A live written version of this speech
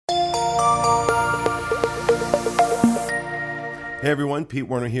Hey everyone, Pete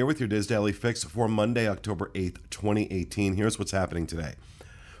Werner here with your Diz Daily Fix for Monday, October 8th, 2018. Here's what's happening today.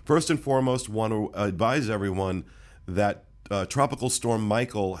 First and foremost, want to advise everyone that Tropical Storm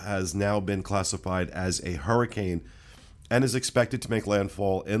Michael has now been classified as a hurricane and is expected to make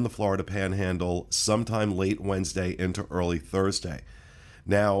landfall in the Florida Panhandle sometime late Wednesday into early Thursday.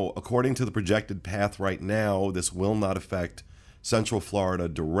 Now, according to the projected path right now, this will not affect Central Florida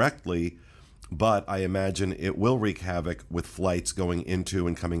directly, but I imagine it will wreak havoc with flights going into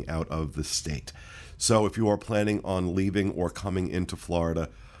and coming out of the state. So if you are planning on leaving or coming into Florida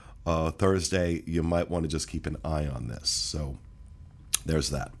Thursday, you might want to just keep an eye on this. So there's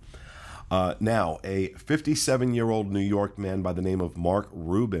that. Now, a 57-year-old New York man by the name of Mark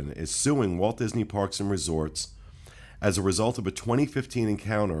Rubin is suing Walt Disney Parks and Resorts as a result of a 2015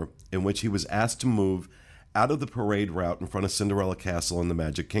 encounter in which he was asked to move out of the parade route in front of Cinderella Castle in the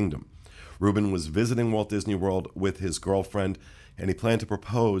Magic Kingdom. Rubin was visiting Walt Disney World with his girlfriend, and he planned to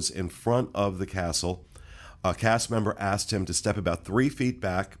propose in front of the castle. A cast member asked him to step about 3 feet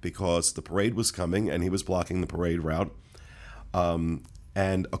back because the parade was coming and he was blocking the parade route.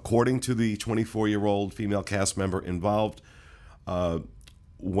 And according to the 24-year-old female cast member involved,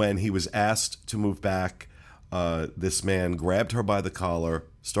 when he was asked to move back, this man grabbed her by the collar,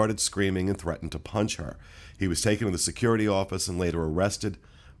 started screaming, and threatened to punch her. He was taken to the security office and later arrested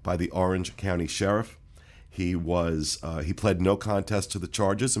by the Orange County Sheriff. He pled no contest to the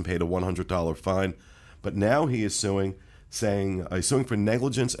charges and paid a $100 fine, but now he is suing for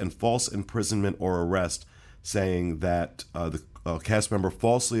negligence and false imprisonment or arrest, saying that the cast member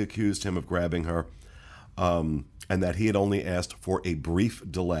falsely accused him of grabbing her, and that he had only asked for a brief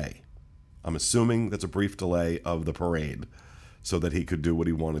delay. I'm assuming that's a brief delay of the parade so that he could do what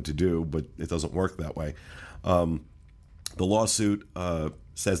he wanted to do, but it doesn't work that way. The lawsuit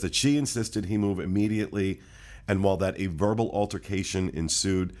says that she insisted he move immediately, and while that a verbal altercation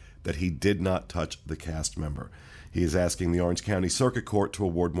ensued, that he did not touch the cast member. He is asking the Orange County Circuit Court to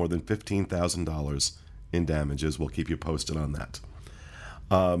award more than $15,000 in damages. We'll keep you posted on that.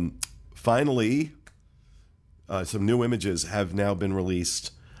 Finally, some new images have now been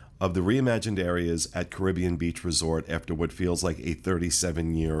released of the reimagined areas at Caribbean Beach Resort after what feels like a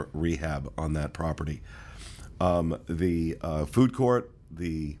 37-year rehab on that property. The food court,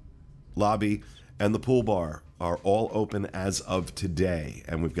 the lobby, and the pool bar are all open as of today,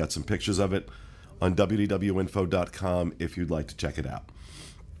 and we've got some pictures of it on www.info.com if you'd like to check it out.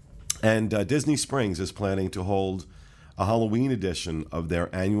 And Disney Springs is planning to hold a Halloween edition of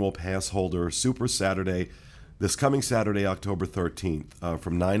their annual Passholder Super Saturday this coming Saturday, October 13th,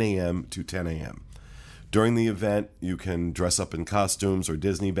 from 9 a.m. to 10 a.m. During the event, you can dress up in costumes or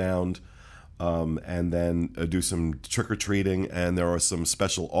Disney-bound, and then do some trick-or-treating, and there are some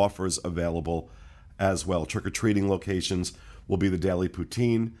special offers available as well. Trick-or-treating locations will be the Daily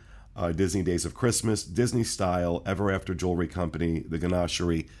Poutine, Disney Days of Christmas, Disney Style, Ever After Jewelry Company, the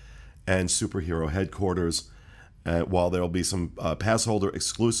Ganachery, and Superhero Headquarters, while there will be some Passholder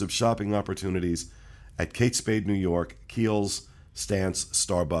exclusive shopping opportunities at Kate Spade, New York, Kiehl's, Stance,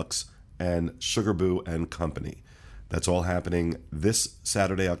 Starbucks, and Sugar Boo and Company. That's all happening this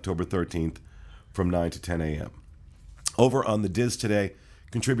Saturday, October 13th, from 9 to 10 a.m. Over on the Diz Today,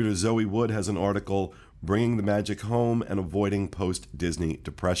 contributor Zoe Wood has an article, Bringing the Magic Home and Avoiding Post-Disney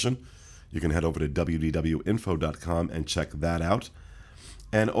Depression. You can head over to www.info.com and check that out.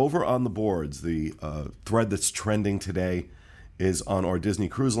 And over on the boards, the thread that's trending today is on our Disney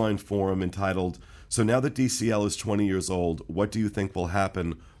Cruise Line forum entitled, So Now That DCL is 20 years old, what do you think will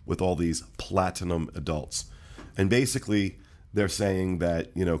happen with all these platinum adults? And basically, they're saying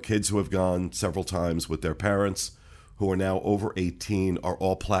that, kids who have gone several times with their parents who are now over 18 are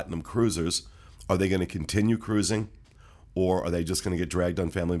all platinum cruisers. Are they going to continue cruising? Or are they just going to get dragged on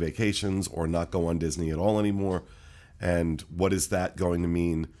family vacations or not go on Disney at all anymore? And what is that going to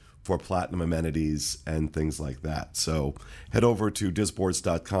mean for platinum amenities and things like that? So head over to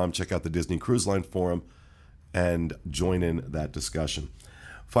disboards.com, check out the Disney Cruise Line forum, and join in that discussion.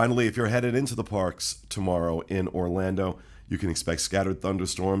 Finally, if you're headed into the parks tomorrow in Orlando, you can expect scattered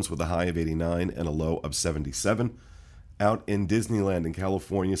thunderstorms with a high of 89 and a low of 77. Out in Disneyland in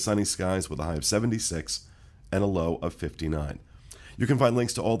California, sunny skies with a high of 76 and a low of 59. You can find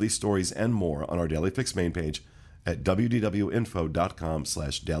links to all these stories and more on our Daily Fix main page at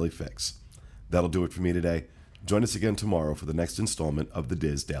www.info.com/dailyfix. That'll do it for me today. Join us again tomorrow for the next installment of the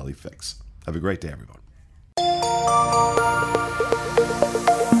Diz Daily Fix. Have a great day, everyone.